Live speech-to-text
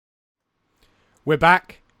We're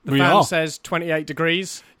back. The fan are. says 28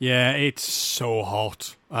 degrees. Yeah, it's so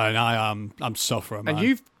hot, and I'm suffering, man. And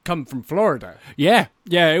you've come from Florida. Yeah,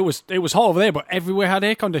 it was hot over there, but everywhere had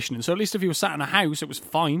air conditioning, so at least if you were sat in a house, it was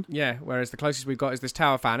fine. Yeah, whereas the closest we've got is this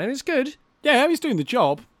tower fan, and it's good. Yeah, he's doing the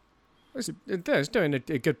job. It's doing a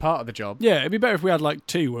good part of the job. Yeah, it'd be better if we had like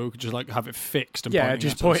two where we could just like have it fixed and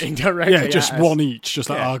pointing directly Yeah, just at one us. each, just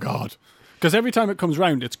like, oh God. Because every time it comes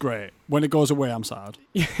round, it's great. When it goes away, I'm sad.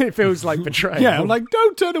 It feels like betrayal. Yeah, I'm like,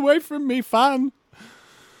 don't turn away from me, fan.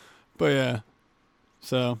 But yeah,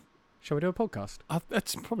 so... Shall we do a podcast?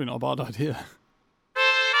 That's probably not a bad idea.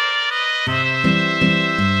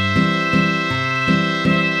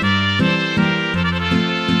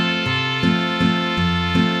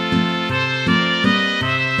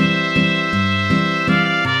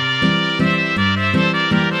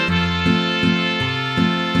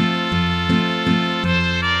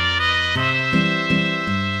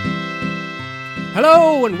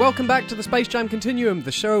 Hello, and welcome back to the Space Jam Continuum,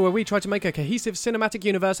 the show where we try to make a cohesive cinematic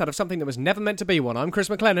universe out of something that was never meant to be one. I'm Chris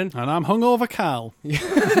McLennan. And I'm hungover Cal.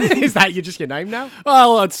 Is that just your name now?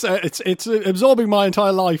 Well, it's absorbing my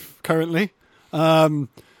entire life currently. Yeah,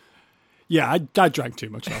 I drank too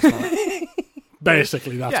much last night.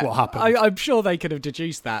 Basically, that's what happened. I'm sure they could have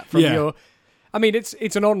deduced that from your... I mean,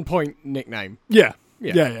 it's an on-point nickname. Yeah.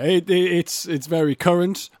 It's very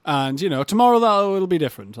current, and tomorrow it'll be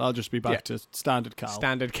different. I'll just be back to Standard Cal.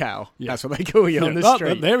 Standard Cal. Yeah. That's what they call you on the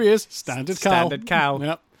street. There he is, Standard Cal. Standard Cal.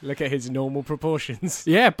 Yep. Look at his normal proportions.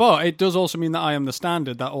 Yeah, but it does also mean that I am the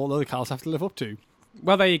standard that all other Cals have to live up to.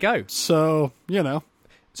 Well, there you go. So,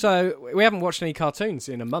 So, we haven't watched any cartoons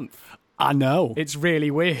in a month. I know. It's really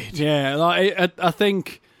weird. Yeah, I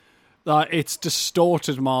think that it's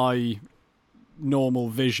distorted my normal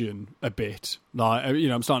vision a bit. Like,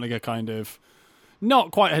 I'm starting to get kind of not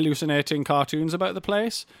quite hallucinating cartoons about the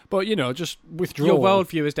place, but just withdrawal. Your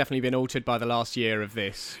worldview has definitely been altered by the last year of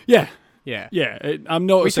this. Yeah. We I'm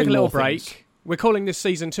noticing took a little more break. things. We're calling this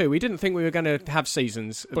season 2. We didn't think we were going to have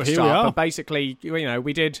seasons at But the here we start, are. but basically,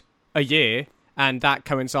 we did a year, and that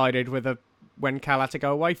coincided with when Cal had to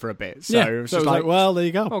go away for a bit. So it was just like, well, there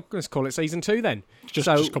you go. well, let's call it season 2 then.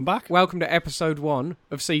 Just come back. Welcome to episode 1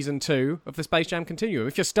 of season 2 of the Space Jam Continuum.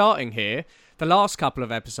 If you're starting here, the last couple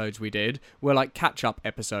of episodes we did were like catch-up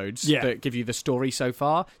episodes that give you the story so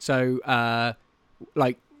far. So,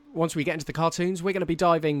 once we get into the cartoons, we're going to be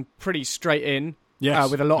diving pretty straight in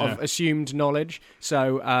with a lot of assumed knowledge.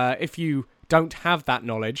 So, if you don't have that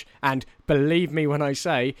knowledge, and believe me when I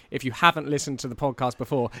say, if you haven't listened to the podcast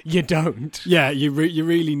before, you don't. Yeah, you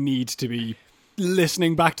really need to be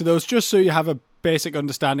listening back to those just so you have a basic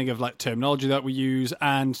understanding of like terminology that we use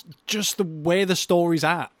and just the way the story's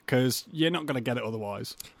at, because you're not going to get it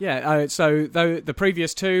otherwise. Yeah, so though the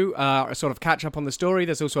previous two are sort of catch up on the story,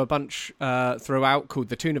 there's also a bunch throughout called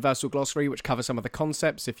the Tooniversal Glossary, which cover some of the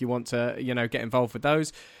concepts if you want to, get involved with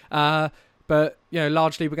those. But,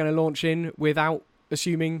 largely we're going to launch in without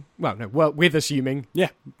assuming... with assuming... Yeah,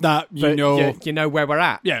 that you know where we're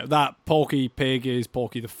at. Yeah, that Porky Pig is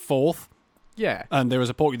Porky the Fourth. Yeah. And there is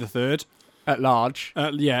a Porky the Third. At large.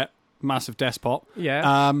 Massive despot.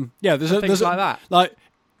 Yeah. There's things like that. Like,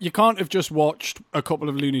 you can't have just watched a couple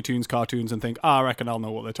of Looney Tunes cartoons and think, I reckon I'll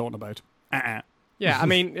know what they're talking about. Yeah, I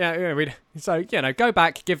mean, so, go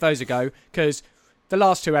back, give those a go, because the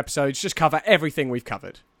last 2 episodes just cover everything we've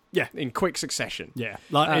covered. Yeah. In quick succession. Yeah.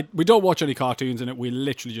 We don't watch any cartoons in it. We're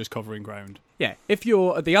literally just covering ground. Yeah. If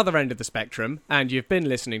you're at the other end of the spectrum and you've been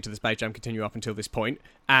listening to the Space Jam Continue up until this point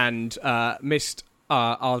and missed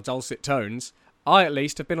our dulcet tones, I at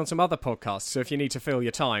least have been on some other podcasts. So if you need to fill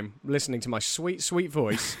your time listening to my sweet, sweet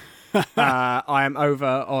voice, I am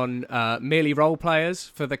over on Merely Role Players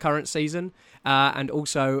for the current season. And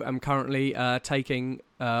also am currently taking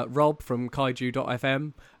Rob from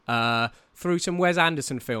Kaiju.fm through some Wes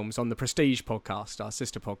Anderson films on the Prestige podcast, our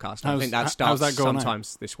sister podcast. I think that starts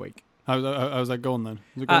sometimes this week. How's that going then?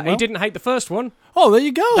 Is it going well? He didn't hate the first one. Oh, there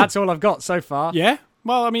you go. That's all I've got so far. Yeah.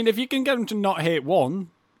 Well, I mean, if you can get him to not hate one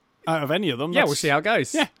out of any of them, we'll see how it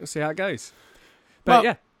goes. Yeah, we'll see how it goes.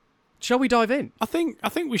 But shall we dive in? I think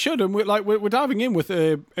we should, and we're diving in with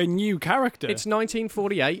a new character. It's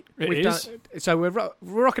 1948. It is. So we're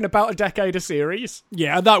rocking about a decade of series.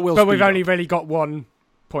 Yeah, that will. But we've only really got one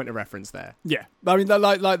point of reference there. Yeah, I mean,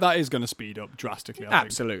 that is going to speed up drastically. I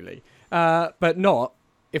Absolutely, but not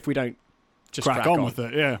if we don't just crack on with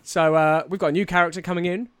it. Yeah. So we've got a new character coming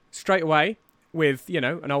in straight away with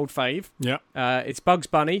an old fave. Yeah. It's Bugs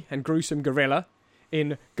Bunny and Gruesome Gorilla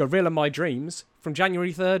in Gorilla My Dreams from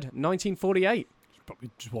January 3rd, 1948.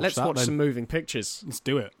 Probably just Let's watch some moving pictures. Let's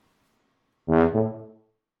do it.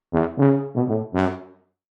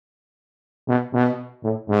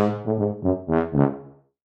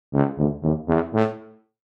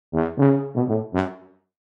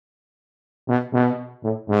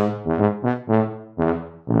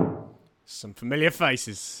 Some familiar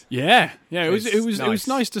faces. Yeah. It was It's it was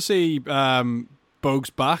nice to see Bugs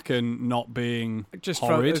back and not being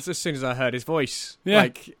horrid. As soon as I heard his voice, Yeah.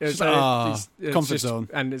 like it's comfort just, zone.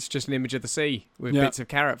 and it's just an image of the sea with bits of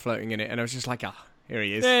carrot floating in it, and I was just like, here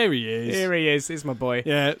he is, There he is. here he is, here's my boy.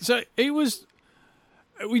 Yeah. So it was.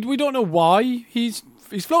 We don't know why he's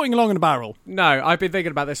floating along in a barrel. No, I've been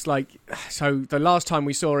thinking about this. Like, so the last time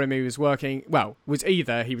we saw him, he was working. Well, was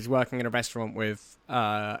either he was working in a restaurant with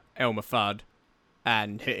Elmer Fudd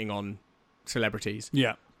and hitting on celebrities,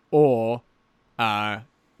 Yeah. or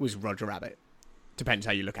was Roger Rabbit. Depends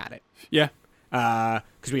how you look at it. Yeah.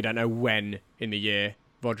 Because we don't know when in the year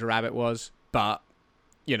Roger Rabbit was, but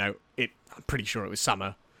I'm pretty sure it was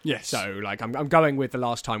summer. Yes. So like, I'm going with the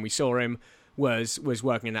last time we saw him was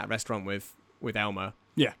working in that restaurant with Elmer.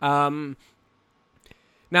 Yeah.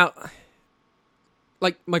 Now,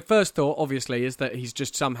 like, my first thought obviously is that he's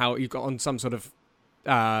just somehow he got on some sort of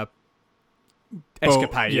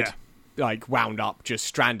escapade. Yeah. Like, wound up, just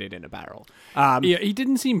stranded in a barrel. Yeah, he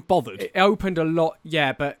didn't seem bothered. It opened a lot,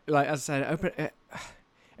 yeah, but like as I said, it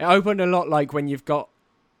opened a lot like when you've got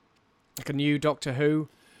like a new Doctor Who,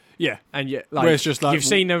 Yeah. and Where it's just like, you've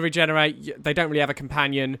seen them regenerate. They don't really have a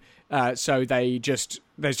companion, so there's just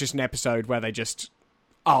an episode where they just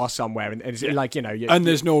are somewhere, and it's like and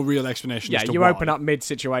there's no real explanation. Yeah, as to you why. open up mid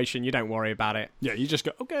situation, you don't worry about it. Yeah, you just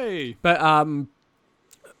go okay. But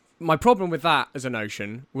my problem with that as a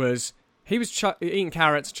notion was he was eating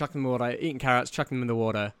carrots, chucking them in the water, eating carrots, chucking them in the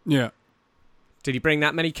water. Yeah. Did he bring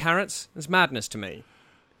that many carrots? That's madness to me.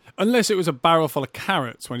 Unless it was a barrel full of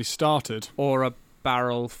carrots when he started. Or a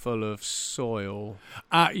barrel full of soil.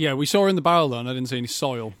 Yeah, we saw in the barrel though, and I didn't see any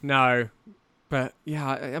soil. No. But, yeah,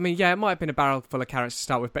 I mean, yeah, it might have been a barrel full of carrots to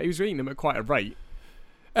start with, but he was eating them at quite a rate.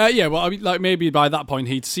 Yeah, well, I mean, like maybe by that point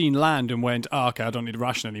he'd seen land and went, okay, I don't need a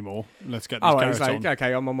ration anymore. Let's get these carrots he's like, on.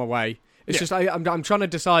 okay, I'm on my way. It's Yeah. just I'm trying to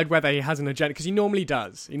decide whether he has an agenda, because he normally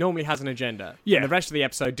does. He normally has an agenda. Yeah. And the rest of the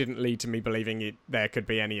episode didn't lead to me believing there could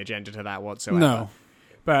be any agenda to that whatsoever. No.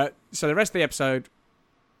 But so the rest of the episode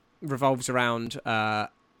revolves around a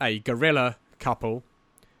gorilla couple,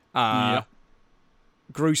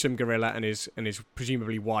 gruesome gorilla and his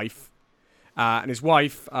presumably wife, and his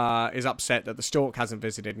wife is upset that the stork hasn't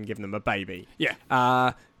visited and given them a baby.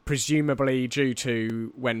 Yeah. Presumably due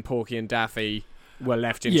to when Porky and Daffy were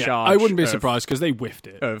left in charge. I wouldn't be surprised because they whiffed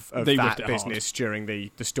it. Of they that whiffed it business hard. during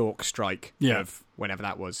the Stork Strike of whenever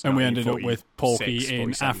that was. And we ended up with Porky 46, in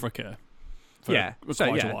 47. Africa. For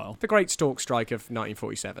quite a while. The Great Stork Strike of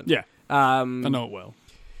 1947. Yeah. I know it well.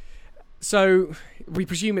 So we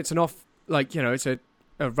presume it's it's a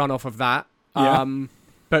runoff of that. Yeah.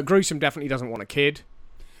 But Gruesome definitely doesn't want a kid.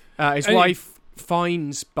 His wife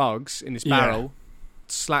finds Bugs in this barrel,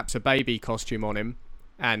 slaps a baby costume on him,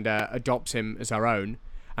 and adopts him as her own.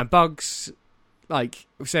 And Bugs,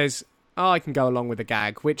 says, I can go along with the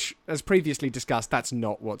gag, which, as previously discussed, that's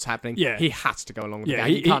not what's happening. Yeah. He has to go along with the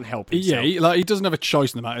gag. He can't help himself. Yeah, he doesn't have a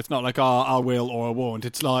choice in the matter. It's not like, I will or I won't.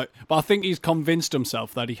 It's like, but I think he's convinced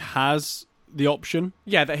himself that he has the option.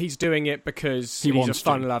 Yeah, that he's doing it because he's a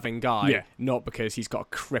fun-loving guy, not because he's got a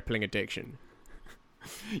crippling addiction.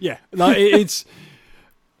 Yeah, like it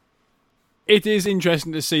is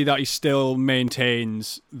interesting to see that he still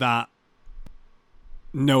maintains that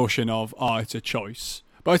notion of, it's a choice.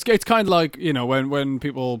 But it's kind of like, when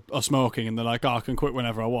people are smoking and they're like, I can quit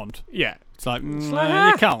whenever I want. Yeah. It's like,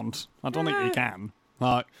 you can't. I don't think you can.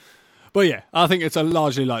 But yeah, I think it's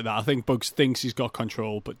largely like that. I think Bugs thinks he's got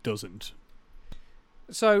control, but doesn't.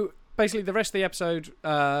 So, basically, the rest of the episode,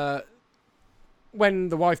 when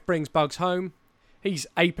the wife brings Bugs home, he's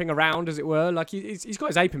aping around, as it were. Like, he's got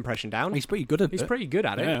his ape impression down. He's pretty good at it. He's pretty good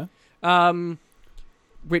at it. Yeah.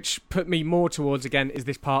 Which put me more towards, again, is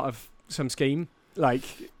this part of some scheme? Like,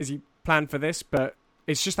 is he planned for this? But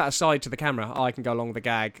it's just that aside to the camera. I can go along with the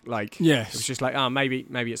gag. Like, yes. It was just like, maybe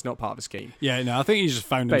it's not part of a scheme. Yeah, no, I think he just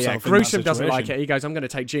found himself in that Gruesome situation. doesn't like it. He goes, I'm going to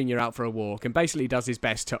take Junior out for a walk, and basically does his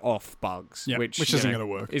best to off Bugs, which isn't going to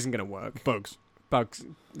work. Isn't going to work. Bugs.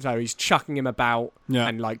 So he's chucking him about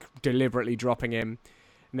and deliberately dropping him,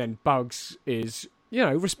 and then Bugs is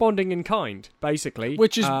responding in kind, basically,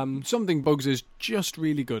 which is something Bugs is just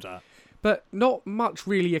really good at. But not much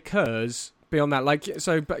really occurs beyond that.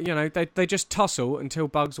 But they just tussle until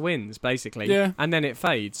Bugs wins, basically, and then it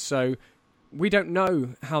fades. So we don't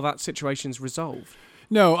know how that situation's resolved.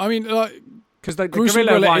 No, I mean, because the Gruesome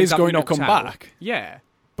gorilla is winds up going to knocked come out. back. Yeah.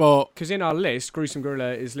 But because in our list, Gruesome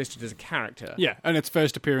Gorilla is listed as a character. yeah, and its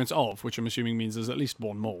first appearance of, which I'm assuming means there's at least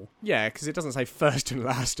one more. Yeah, because it doesn't say first and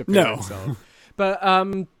last appearance of. But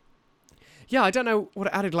yeah, I don't know what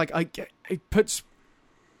it added. Like, it puts.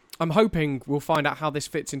 I'm hoping we'll find out how this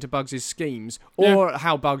fits into Bugs' schemes, or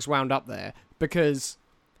how Bugs wound up there, because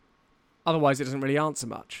otherwise it doesn't really answer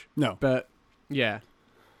much. No. But yeah,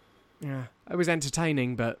 it was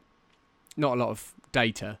entertaining, but not a lot of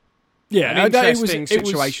data. Yeah, an interesting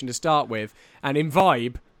situation to start with, and in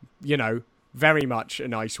vibe, very much a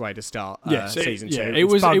nice way to start season 2. It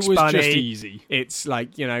was Bugs Bunny. just easy. It's like,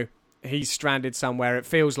 he's stranded somewhere. It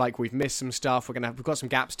feels like we've missed some stuff. We've got some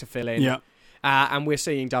gaps to fill in. Yeah. And we're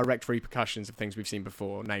seeing direct repercussions of things we've seen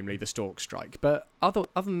before, namely the Stork Strike. But other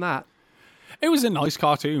than that, it was a nice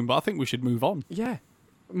cartoon, but I think we should move on. Yeah.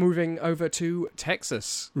 Moving over to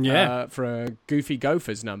Texas. Yeah. For a Goofy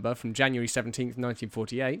Gophers number from January 17th,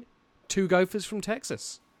 1948. 2 Gophers from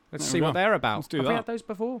Texas. Let's see what they're about. Let's do Have that. we had those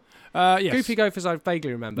before? Yes. Goofy Gophers I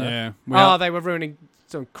vaguely remember. Yeah. They were ruining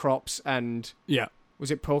some crops and... Yeah.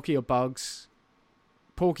 Was it Porky or Bugs?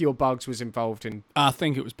 Porky or Bugs was involved in... I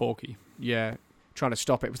think it was Porky. Yeah. Trying to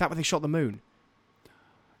stop it. Was that when they shot the moon?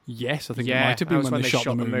 Yes, I think it might have been when they shot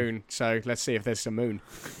the moon. So let's see if there's some moon.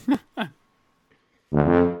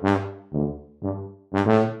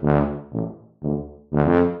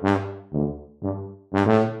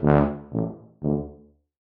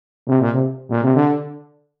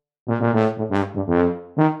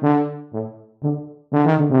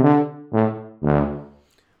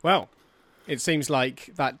 Well, it seems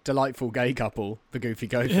like that delightful gay couple, the Goofy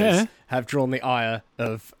Gophers, have drawn the ire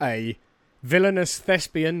of a villainous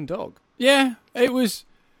thespian dog. Yeah, it was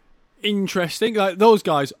interesting. Like, those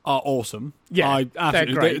guys are awesome. Yeah, they're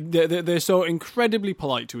great. They're so incredibly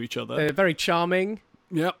polite to each other. They're very charming.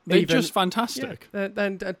 Yeah, they're just fantastic. Yeah,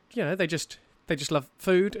 and they just love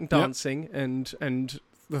food and dancing and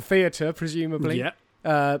the theatre, presumably. Yeah.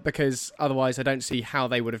 Because otherwise I don't see how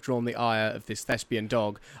they would have drawn the ire of this thespian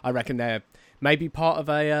dog. I reckon they're maybe part of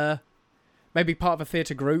a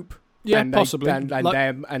theatre group. Yeah, and possibly.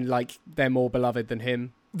 They're more beloved than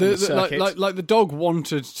him. Like the dog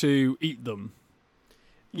wanted to eat them.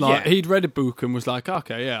 Like, he'd read a book and was like,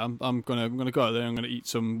 okay, yeah, I'm gonna go out there. I'm gonna eat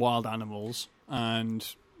some wild animals,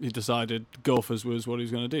 and he decided gophers was what he was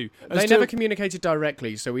going to do. They never communicated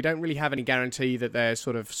directly, so we don't really have any guarantee that they're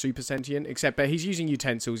sort of super sentient, except that he's using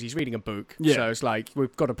utensils, he's reading a book, so it's like,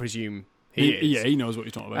 we've got to presume he is. Yeah, he knows what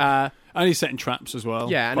he's talking about. And he's setting traps as well.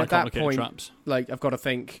 Yeah, and quite at that complicated point, traps. like, I've got to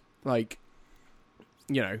think, like,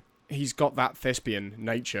 he's got that thespian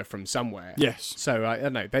nature from somewhere. Yes. So, I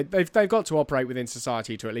don't know, they've got to operate within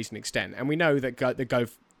society to at least an extent, and we know that the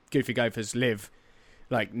Goofy Gophers live,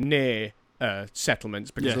 like, near... settlements,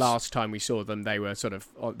 because last time we saw them they were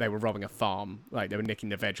robbing a farm, like they were nicking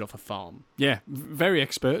the veg off a farm. Yeah, very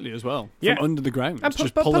expertly as well. Yeah. From under the ground, and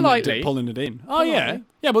just pulling it in. Oh yeah,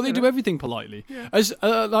 but they do everything politely. Yeah. As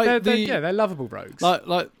they're lovable rogues.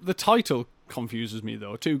 Like the title confuses me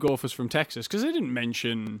though. 2 gophers from Texas, because they didn't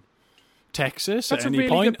mention Texas at any really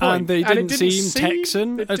point, good point, and they didn't seem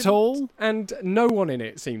Texan at all, and no one in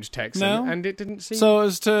it seems Texan. No. And it didn't seem. So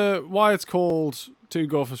as to why it's called 2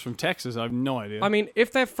 gophers from Texas, I have no idea. I mean,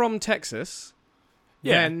 if they're from Texas,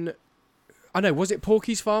 then I know. Was it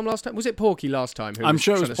Porky's farm last time? Was it Porky last time? I'm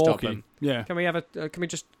sure it was Porky. Yeah. Can we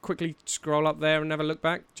just quickly scroll up there and have a look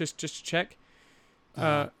back, just to check? It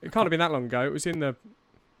can't have been that long ago. It was in the.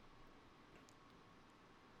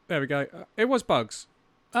 There we go. It was Bugs.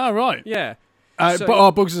 Oh, right. Yeah.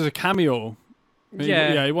 But Bugs is a cameo.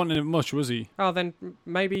 Yeah. He wasn't in it much, was he? Oh, then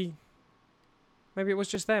maybe it was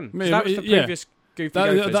just them. Maybe, that was the previous Goofy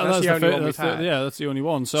Gophers. That's the only one we've had. That's the only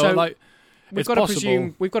one. So like, we've got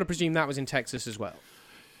to presume that was in Texas as well.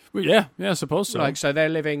 Well, yeah, I suppose so. Like, so they're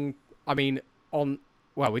living, I mean,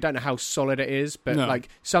 we don't know how solid it is, but like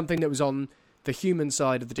something that was on the human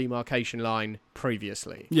side of the demarcation line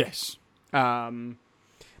previously. Yes.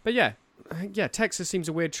 But yeah, Texas seems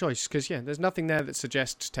a weird choice, because there's nothing there that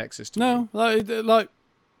suggests Texas to me. No, like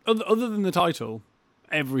other than the title,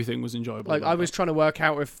 everything was enjoyable. Like, I was trying to work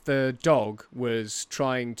out if the dog was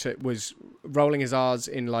rolling his R's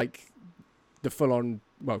in like the full on,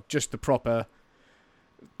 just the proper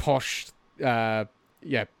posh,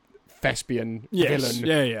 thespian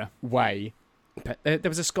villain way. But there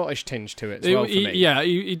was a Scottish tinge to it as well for me. Yeah,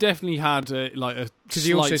 he definitely had a slight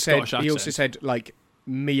Scottish accent. He also said like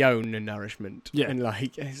me own nourishment. Yeah, and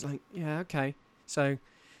like it's like okay, so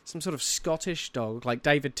some sort of Scottish dog like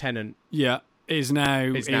David Tennant. Yeah. Is now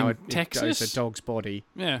in Texas. It's a dog's body.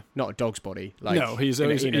 Yeah. Not a dog's body. Like, no, he's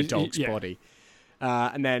in a dog's body.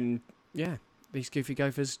 And then, these goofy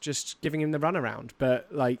gophers just giving him the runaround. But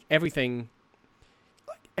like everything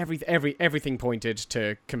pointed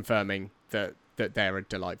to confirming that they're a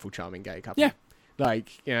delightful, charming gay couple. Yeah.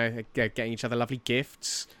 Like, they're getting each other lovely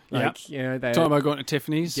gifts. Like, they're talking about going to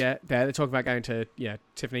Tiffany's. Yeah, they're talking about going to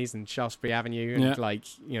Tiffany's and Shaftesbury Avenue and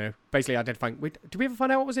basically identifying. Did we ever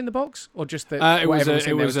find out what was in the box, or just that it was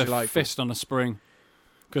a delightful? fist on a spring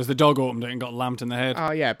because the dog opened it and got lamped in the head.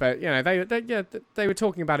 Oh yeah, but they were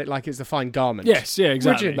talking about it like it's a fine garment. Yes, yeah,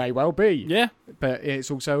 exactly. Which it may well be. Yeah, but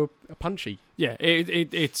it's also a punchy. Yeah,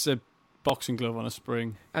 it's a boxing glove on a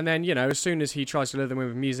spring. And then, as soon as he tries to lure them in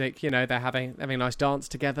with music, they're having a nice dance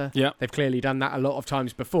together. Yeah. They've clearly done that a lot of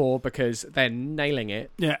times before because they're nailing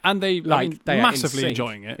it. Yeah, and they're massively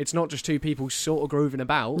enjoying it. It's not just two people sort of grooving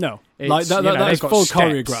about. No. That is full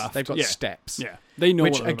choreographed. They've got steps. Yeah. They know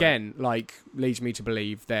which, again, leads me to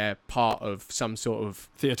believe they're part of some sort of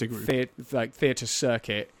theatre group. Theatre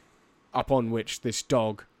circuit upon which this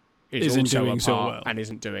dog isn't also doing a so part well. And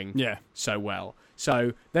isn't doing so well.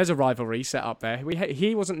 So there's a rivalry set up there.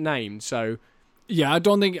 He wasn't named, so yeah, I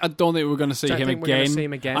don't think we're going to see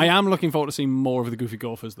him again. I am looking forward to seeing more of the Goofy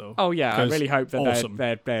Gophers, though. Oh yeah, I really hope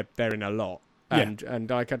that they're in a lot,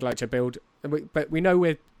 and I'd like to build. But we know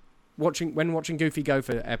when watching Goofy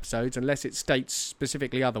Gopher episodes, unless it states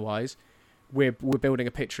specifically otherwise, we're building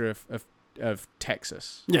a picture of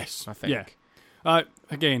Texas. Yes, I think. Yeah.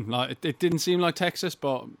 Again, it didn't seem like Texas,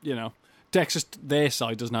 but Texas, their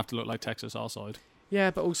side doesn't have to look like Texas, our side. Yeah,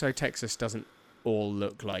 but also Texas doesn't all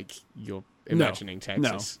look like you're imagining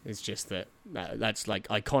Texas. No. It's just that that's like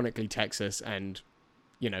iconically Texas and,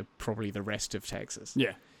 probably the rest of Texas.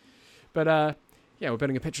 Yeah. But, we're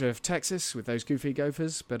building a picture of Texas with those goofy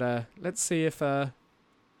gophers. But let's see if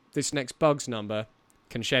this next Bugs number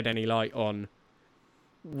can shed any light on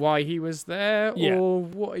why he was there or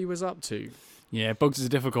what he was up to. Yeah, Bugs is a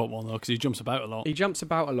difficult one, though, because he jumps about a lot. He jumps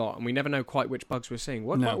about a lot, and we never know quite which Bugs we're seeing.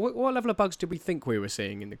 What level of Bugs did we think we were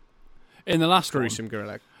seeing in the last gruesome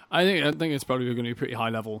gorilla? I think it's probably going to be pretty high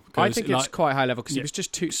level. I think it's quite high level, because he was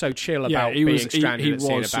just so chill about being stranded at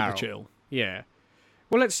sea in a barrel. Super chill. Yeah.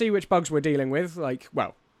 Well, let's see which Bugs we're dealing with.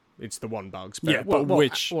 It's the one Bugs. But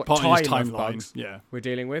which what part of his timeline Bugs we're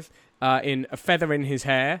dealing with. In A Feather in His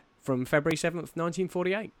Hair from February 7th,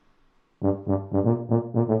 1948.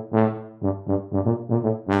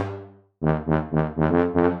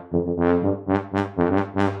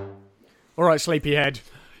 All right, sleepyhead.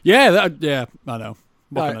 Yeah, I know.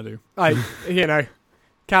 What can I do?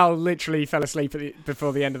 Cal literally fell asleep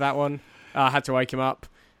before the end of that one. I had to wake him up.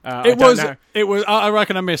 I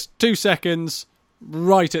reckon I missed 2 seconds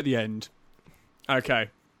right at the end. Okay.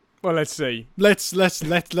 Well, let's see. Let's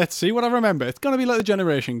see what I remember. It's gonna be like the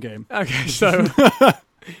Generation game. Okay, so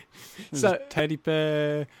teddy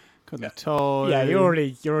bear, cuddly toy. Yeah, you're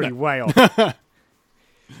already way off.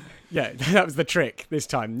 Yeah, that was the trick this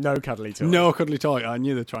time. No cuddly toy. No cuddly toy. I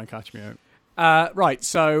knew they'd try and catch me out. Right,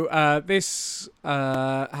 so this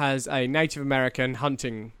has a Native American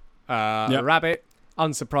hunting a rabbit.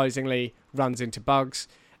 Unsurprisingly, runs into Bugs,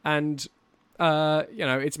 and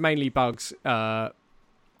it's mainly Bugs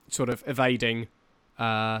sort of evading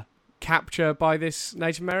capture by this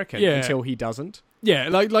Native American until he doesn't. Yeah,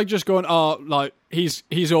 like just going,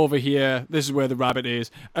 he's over here. This is where the rabbit is,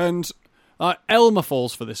 and Elmer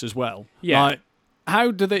falls for this as well. Yeah,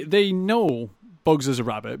 how do they know Bugs is a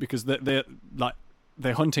rabbit because they're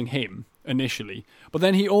hunting him initially, but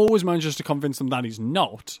then he always manages to convince them that he's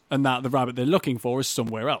not, and that the rabbit they're looking for is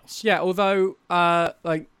somewhere else. Yeah, although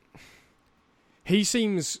he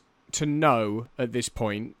seems to know at this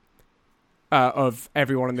point of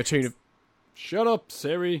everyone in the tune of "Shut up,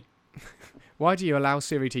 Siri." Why do you allow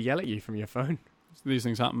Siri to yell at you from your phone? These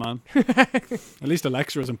things happen, man. At least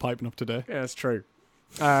Alexa isn't piping up today. Yeah, that's true.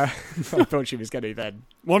 I thought she was going to then.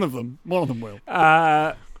 One of them will.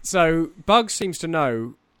 So Bugs seems to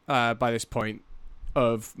know by this point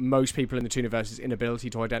of most people in the Tooniverse's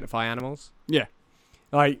inability to identify animals. Yeah.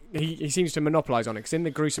 He seems to monopolise on it, because in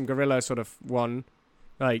the gruesome gorilla sort of one,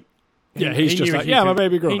 he's just like, my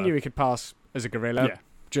baby gorilla. He knew he could pass as a gorilla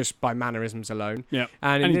just by mannerisms alone. Yeah.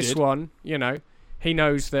 And in this one, he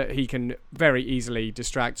knows that he can very easily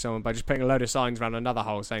distract someone by just putting a load of signs around another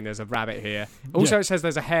hole saying there's a rabbit here. Also, it says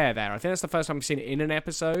there's a hare there. I think that's the first time we've seen it in an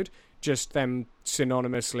episode, just them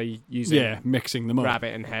synonymously using mixing them up.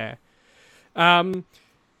 Rabbit and hare. I've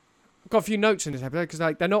got a few notes in this episode, because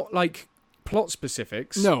they're not plot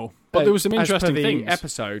specifics. No, but there was some interesting things.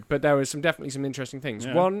 Episode, but there was definitely some interesting things.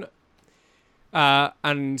 Yeah. One,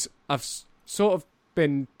 and I've sort of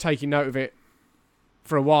been taking note of it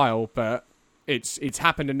for a while, but it's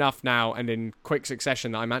happened enough now and in quick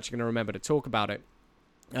succession that I'm actually going to remember to talk about it.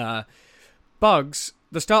 Bugs,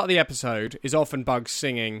 the start of the episode is often Bugs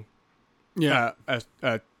singing Yeah.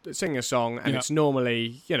 singing a song, and Yeah. it's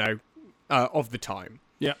normally, of the time.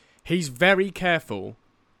 Yeah. He's very careful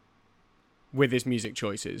with his music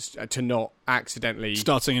choices to not accidentally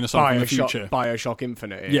Start singing a song from the future. Bioshock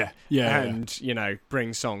Infinite it, and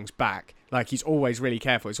bring songs back. Like, he's always really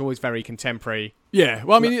careful. It's always very contemporary. Yeah,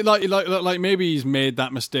 well, I mean, like maybe he's made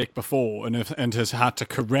that mistake before and has had to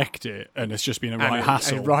correct it, and it's just been a right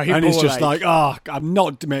hassle. And he's just like, I'm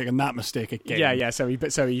not making that mistake again. Yeah. So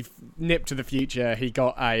he nipped to the future. He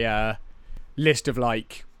got a list of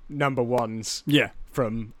like number ones. Yeah.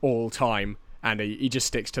 From all time. And he just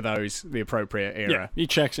sticks to those, the appropriate era. Yeah, he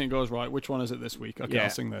checks and goes, right, which one is it this week? Okay, I'll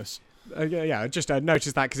sing this. I just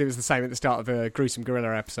noticed that because it was the same at the start of the Gruesome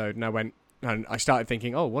Gorilla episode, and I started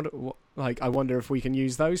thinking, what I wonder if we can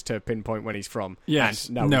use those to pinpoint when he's from. Yes.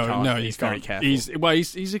 And no, he's very careful.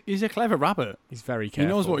 He's a clever rabbit. He's very careful.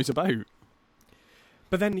 He knows what he's about.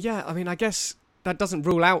 But then, I guess that doesn't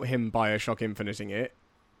rule out him Bioshock Infiniting it.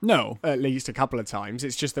 No. At least a couple of times.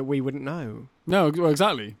 It's just that we wouldn't know. No, well,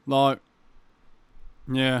 exactly. Like...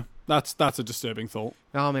 Yeah, that's a disturbing thought.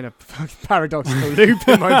 I'm in a fucking paradoxical loop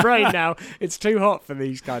in my brain now. It's too hot for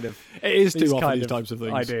these kind of... It is too hot for these types of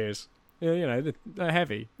things. Ideas. They're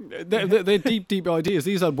heavy. They're deep ideas.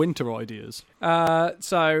 These are winter ideas.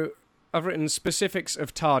 So I've written specifics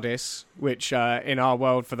of TARDIS, which in our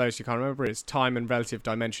world, for those who can't remember, is time and relative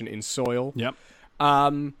dimension in soil. Yep.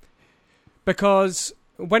 Because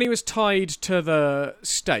when he was tied to the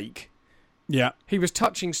stake, he was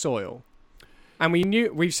touching soil. And we'd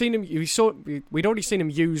already seen him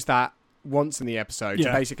use that once in the episode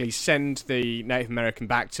to basically send the Native American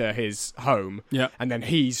back to his home. Yeah. And then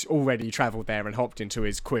he's already travelled there and hopped into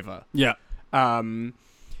his quiver. Yeah.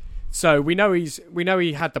 So we know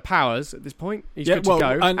he had the powers at this point. He's good to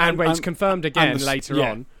go. And it's confirmed again later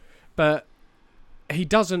on. But he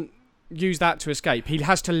doesn't use that to escape. He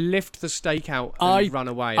has to lift the stake out and run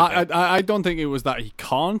away. I don't think it was that he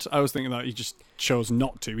can't. I was thinking that he just chose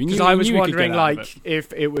not to. Because I was wondering,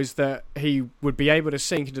 if it was that he would be able to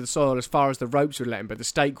sink into the soil as far as the ropes would let him, but the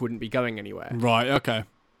stake wouldn't be going anywhere. Right. Okay.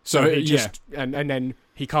 So he just and then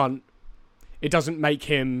he can't. It doesn't make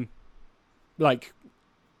him like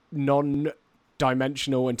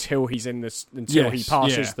non-dimensional until he's in this. Until he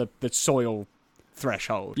passes the soil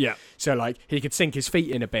threshold. Yeah. So like he could sink his feet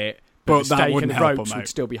in a bit. But the stake and the ropes would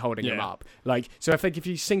still be holding him up. Like, so I think if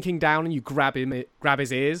he's sinking down and you grab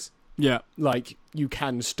his ears, like you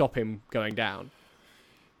can stop him going down.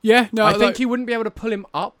 Yeah, no, I think you wouldn't be able to pull him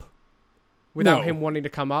up without him wanting to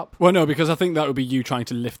come up. Well, no, because I think that would be you trying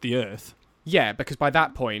to lift the Earth. Yeah, because by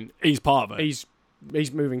that point he's part of it.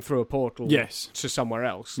 He's moving through a portal. Yes. To somewhere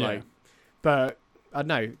else. Yeah. Like, but. I don't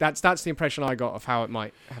know. That's the impression I got of how it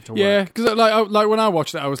might have to work. Yeah, because like when I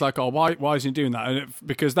watched it, I was like, oh, why is he doing that? And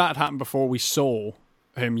because that happened before we saw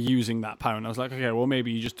him using that power, and I was like, okay, well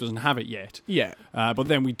maybe he just doesn't have it yet. Yeah. But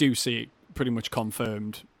then we do see it pretty much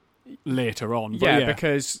confirmed later on. But yeah,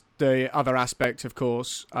 because the other aspect, of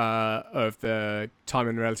course, of the time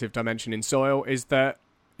and relative dimension in soil is that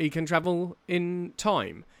he can travel in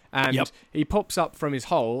time, and he pops up from his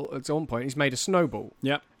hole at one point. He's made a snowball.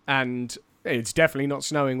 Yep. And it's definitely not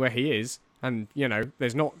snowing where he is. And,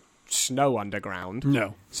 there's not snow underground.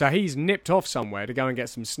 No. So he's nipped off somewhere to go and get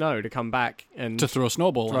some snow to come back and... To throw a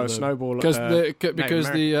snowball. He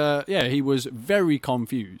was very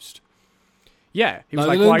confused. Yeah. He was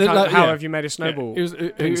how have you made a snowball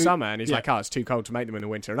in summer? And he's like, it's too cold to make them in the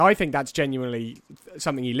winter. And I think that's genuinely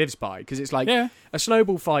something he lives by. Because it's like a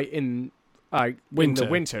snowball fight in the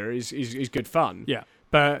winter is good fun. Yeah.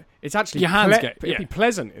 But it's actually it'd be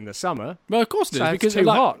pleasant in the summer. Well, of course it is, because it's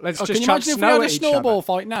too hot. Let's just chuck snow at each other. Can you imagine if we had a snowball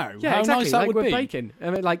fight now? Yeah, how exactly. nice that would we're be. baking.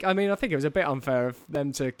 I think it was a bit unfair of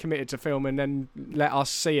them to commit it to film and then let us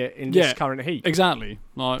see it in this current heat. Exactly.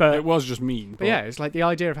 It was just mean. But yeah, it's like the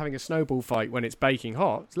idea of having a snowball fight when it's baking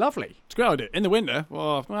hot. It's lovely. It's a great idea. In the winter,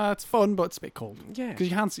 it's fun, but it's a bit cold. Yeah.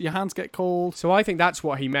 Because your hands get cold. So I think that's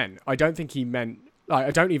what he meant. I don't think he meant...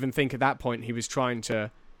 I don't even think at that point he was trying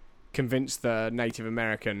to convince the Native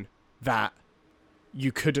American that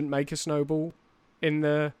you couldn't make a snowball in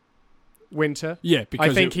the winter. Yeah,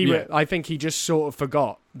 because I think he just sort of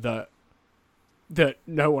forgot that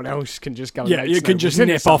no one else can just go. Yeah, you can just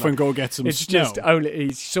nip off and go get some snow. Just only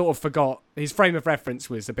he sort of forgot his frame of reference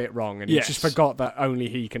was a bit wrong, and he just forgot that only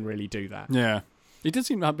he can really do that. Yeah, he did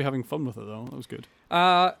seem to be having fun with it though. That was good.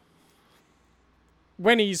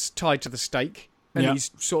 When he's tied to the stake and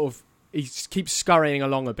he keeps scurrying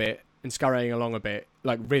along a bit.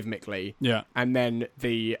 Like rhythmically. Yeah. And then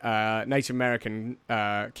the Native American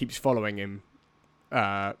keeps following him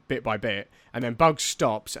bit by bit, and then Bugs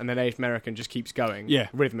stops, and then Native American just keeps going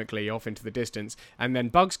rhythmically off into the distance, and then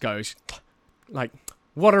Bugs goes like,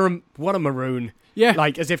 what a maroon,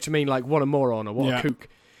 like as if to mean like what a moron or what a kook.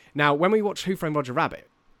 Now, when we watched Who Framed Roger Rabbit,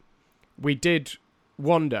 we did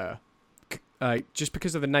wonder, just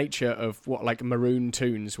because of the nature of what like maroon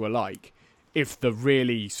toons were like, if the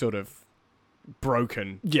really sort of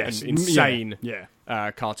broken and insane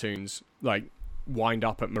cartoons like wind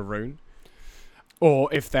up at maroon,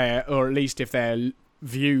 or at least if they're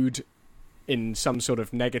viewed in some sort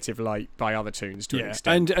of negative light by other toons to an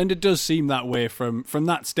extent. And it does seem that way from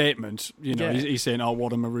that statement. You know, he's saying, "Oh,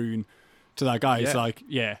 what a maroon." To that guy, it's like,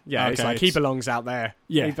 okay, it's like he belongs out there.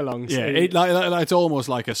 Yeah, he belongs. Yeah, it's almost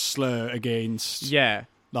like a slur against.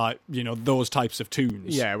 Like, you know, those types of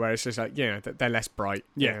tunes. Yeah, where it's just like, you know, they're less bright.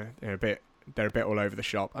 Yeah, they're a bit all over the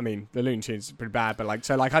shop. I mean, the Looney Tunes are pretty bad, but like,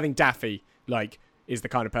 so like, I think Daffy like is the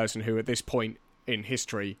kind of person who at this point in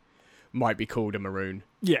history might be called a maroon.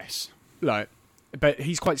 Yes, like, but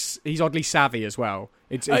he's oddly savvy as well.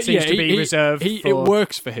 It seems to be reserved. It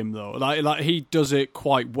works for him though. Like he does it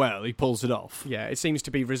quite well. He pulls it off. Yeah, it seems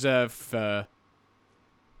to be reserved for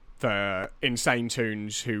insane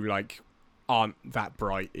toons who like aren't that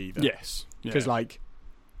bright either. Yes, because like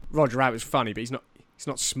Roger Rabbit's funny, but he's not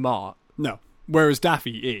smart. No, whereas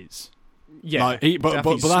Daffy is. Yeah, like but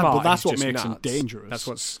that's what makes him dangerous. That's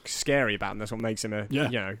what's scary about him. That's what makes him a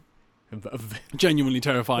genuinely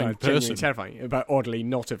terrifying person. Genuinely terrifying, but oddly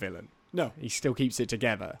not a villain. No, he still keeps it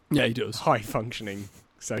together. Yeah, he does. High functioning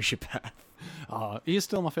sociopath. He is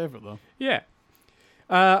still my favourite though. Yeah.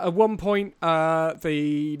 At one point,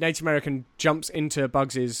 the Native American jumps into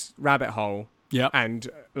Bugs's rabbit hole. Yeah. And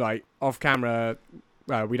like off camera,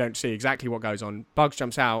 we don't see exactly what goes on. Bugs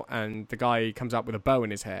jumps out, and the guy comes up with a bow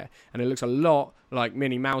in his hair, and it looks a lot like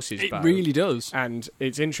Minnie Mouse's bow. It really does. And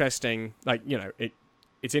it's interesting, like, you know,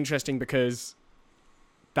 it's interesting because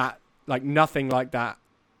that, like, nothing like that,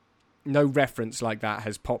 no reference like that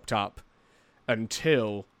has popped up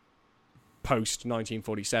until post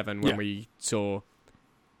 1947 when we saw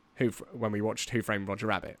when we watched Who Framed Roger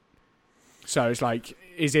Rabbit. So it's like,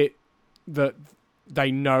 is it that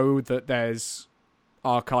they know that there's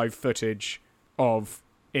archive footage of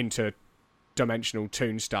interdimensional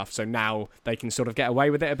toon stuff, so now they can sort of get away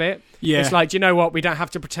with it a bit? Yeah, it's like, do you know what? We don't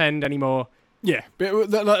have to pretend anymore. Yeah, but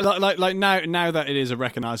like now that it is a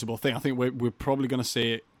recognisable thing, I think we're probably going to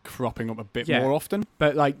see it cropping up a bit more often.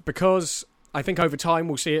 But like, because I think over time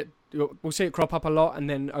we'll see it crop up a lot, and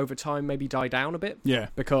then over time maybe die down a bit. Yeah,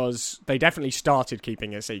 because they definitely started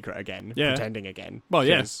keeping it secret again, pretending again. Well,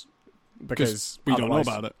 because we don't know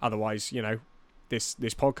about it. Otherwise, you know, this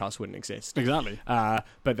podcast wouldn't exist. Exactly.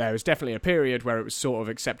 But there was definitely a period where it was sort of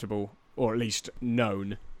acceptable, or at least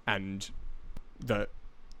known, and that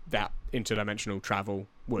interdimensional travel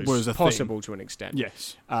was possible thing. To an extent.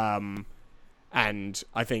 Yes. And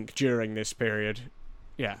I think during this period,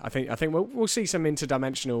 I think we'll see some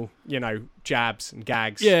interdimensional, you know, jabs and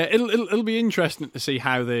gags. Yeah, it'll be interesting to see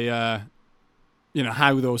how they,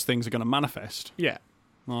 how those things are going to manifest. Yeah.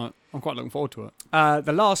 I'm quite looking forward to it.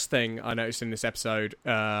 The last thing I noticed in this episode,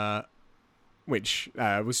 which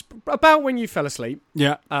was about when you fell asleep,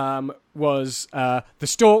 was the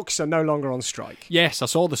Storks are no longer on strike. Yes, I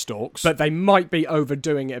saw the Storks. But they might be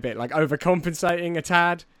overdoing it a bit, like overcompensating a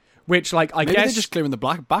tad, which, like, I guess... Maybe they're just clearing the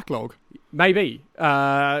backlog. Maybe.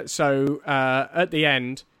 So at the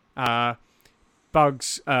end,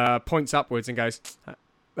 Bugs points upwards and goes,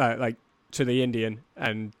 like, to the Indian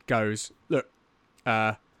and goes, look,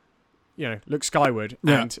 look skyward,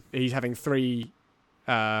 and he's having 3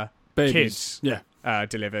 kids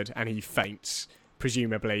delivered, and he faints,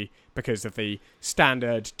 presumably because of the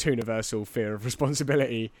standard Tooniversal fear of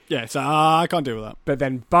responsibility. Yeah, so I can't deal with that. But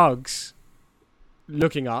then Bugs,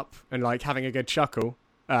 looking up and like having a good chuckle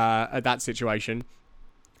at that situation,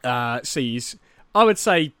 sees, I would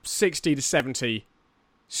say, 60 to 70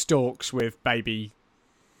 storks with baby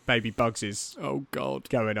Bugses. Oh God,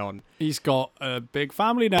 going on. He's got a big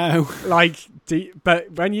family now.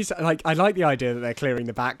 But when you say, like, I like the idea that they're clearing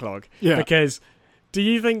the backlog. Yeah. Because do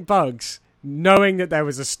you think Bugs, knowing that there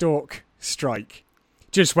was a stork strike,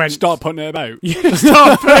 just went start putting it about?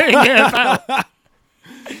 Start putting it about.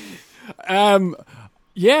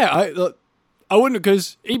 I wouldn't,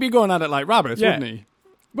 because he'd be going at it like rabbits, wouldn't he?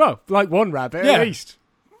 Well, like one rabbit at least.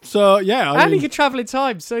 So I mean, he could travel in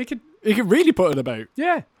time, so he could really put it about.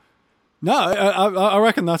 Yeah. No, I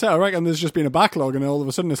reckon that's it. I reckon there's just been a backlog, and all of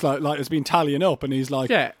a sudden it's like it's been tallying up, and he's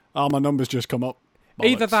like, "Oh, my numbers just come up." Bollocks.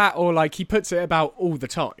 Either that, or like he puts it about all the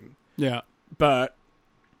time. Yeah, but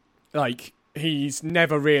like he's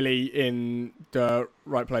never really in the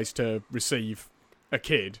right place to receive a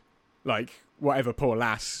kid, like whatever poor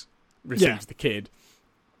lass receives the kid.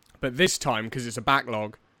 But this time, because it's a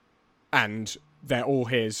backlog, and they're all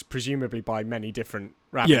his, presumably by many different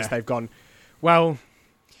rabbits, they've gone, well,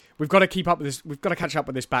 we've got to keep up with this. We've got to catch up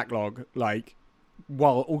with this backlog, like,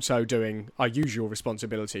 while also doing our usual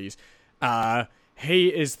responsibilities. He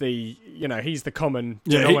is he's the common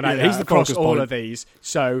denominator he's the across all point. of these.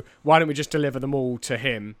 So why don't we just deliver them all to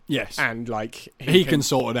him? Yes, and like he can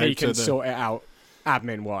sort it out. He can sort it out,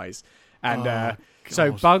 admin wise. And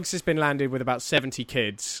so God. Bugs has been landed with about 70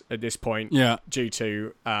 kids at this point. Yeah, due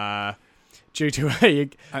to a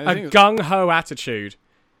gung ho attitude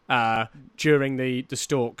during the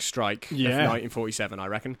Stork Strike of 1947, I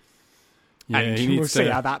reckon. Yeah, and we'll see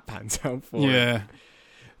how that pans out for him. Yeah.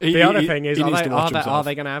 The other thing is, are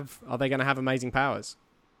they going to have amazing powers?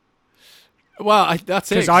 Well,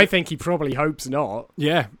 that's it. Because I think he probably hopes not.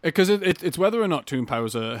 Yeah, because it's whether or not Toon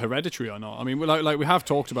powers are hereditary or not. I mean, like we have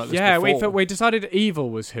talked about this. Yeah, before. we decided evil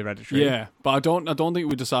was hereditary. Yeah, but I don't think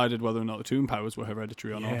we decided whether or not the Toon powers were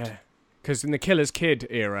hereditary or not. Yeah, because in the Killer's Kid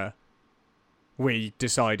era, we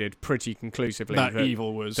decided pretty conclusively that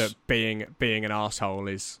evil was that being an asshole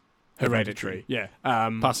is hereditary. Yeah,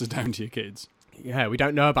 passes down to your kids. Yeah, we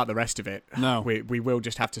don't know about the rest of it. No, we will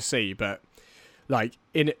just have to see. But like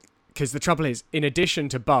because the trouble is, in addition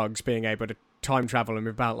to Bugs being able to time travel and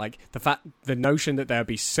move about, like the notion that there'll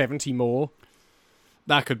be 70 more,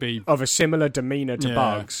 that could be of a similar demeanor to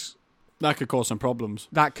Bugs. That could cause some problems.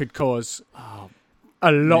 That could cause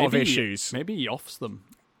a lot of issues. Maybe he offs them.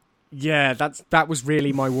 Yeah, that was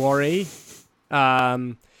really my worry.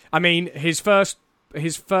 I mean, his first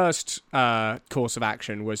course of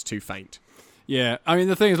action was to faint. Yeah, I mean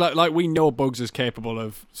the thing is, like we know Bugs is capable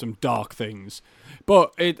of some dark things,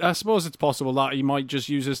 but I suppose it's possible that he might just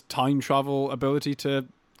use his time travel ability to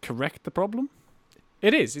correct the problem.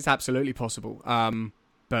 It's absolutely possible.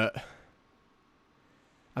 But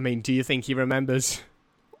I mean, do you think he remembers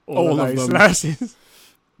all of those lasses?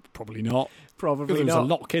 Probably not. Probably not. There was a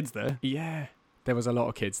lot of kids there. Yeah, there was a lot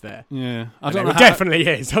of kids there. Yeah, I don't know. Definitely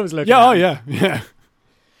is. I was looking. Yeah, yeah.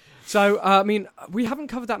 So, I mean, we haven't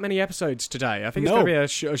covered that many episodes today. I think it's going to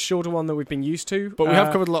be a shorter one than we've been used to. But we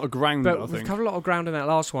have covered a lot of ground, I think. We've covered a lot of ground in that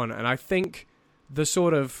last one, and I think the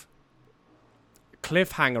sort of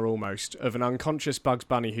cliffhanger almost of an unconscious Bugs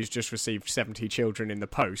Bunny who's just received 70 children in the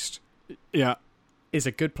post is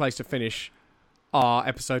a good place to finish our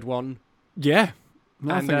episode 1. Yeah,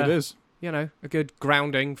 I think it is. You know, a good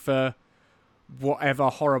grounding for whatever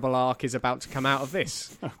horrible arc is about to come out of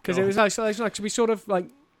this. Because it was like we sort of like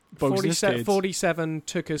 47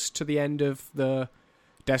 took us to the end of the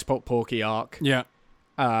Despot Porky arc. Yeah.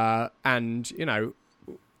 And, you know,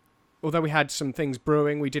 although we had some things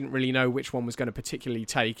brewing, we didn't really know which one was going to particularly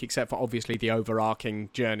take, except for obviously the overarching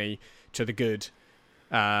journey to the good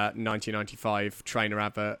 1995 trainer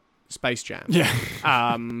advert Space Jam. Yeah.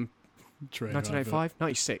 1995?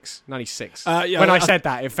 96. Yeah, when I said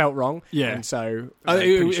that, it felt wrong. Yeah. And so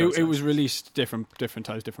it was released different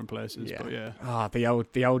times, different places. Yeah. But yeah.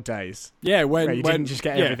 The old days. Yeah, when you didn't just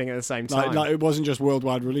get everything at the same time. Like it wasn't just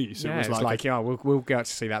worldwide release. Yeah, it was like we'll go out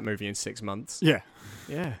to see that movie in 6 months. Yeah.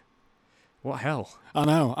 Yeah. What hell? I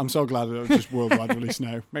know. I'm so glad that it was just worldwide release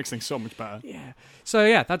now. Makes things so much better. Yeah. So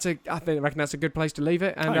yeah, I reckon that's a good place to leave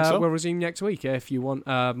it, and we'll resume next week. If you want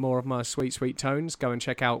more of my sweet tones, go and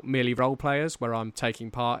check out Merely Role Players, where I'm taking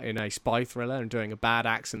part in a spy thriller and doing a bad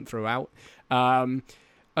accent throughout.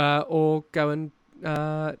 Or go and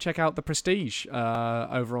check out The Prestige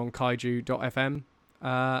over on kaiju.fm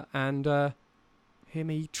and hear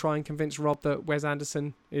me try and convince Rob that Wes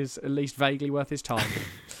Anderson is at least vaguely worth his time.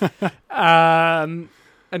 And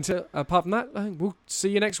apart from that, I think we'll see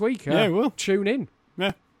you next week. Yeah, we'll. Tune in.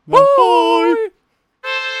 Yeah. Bye!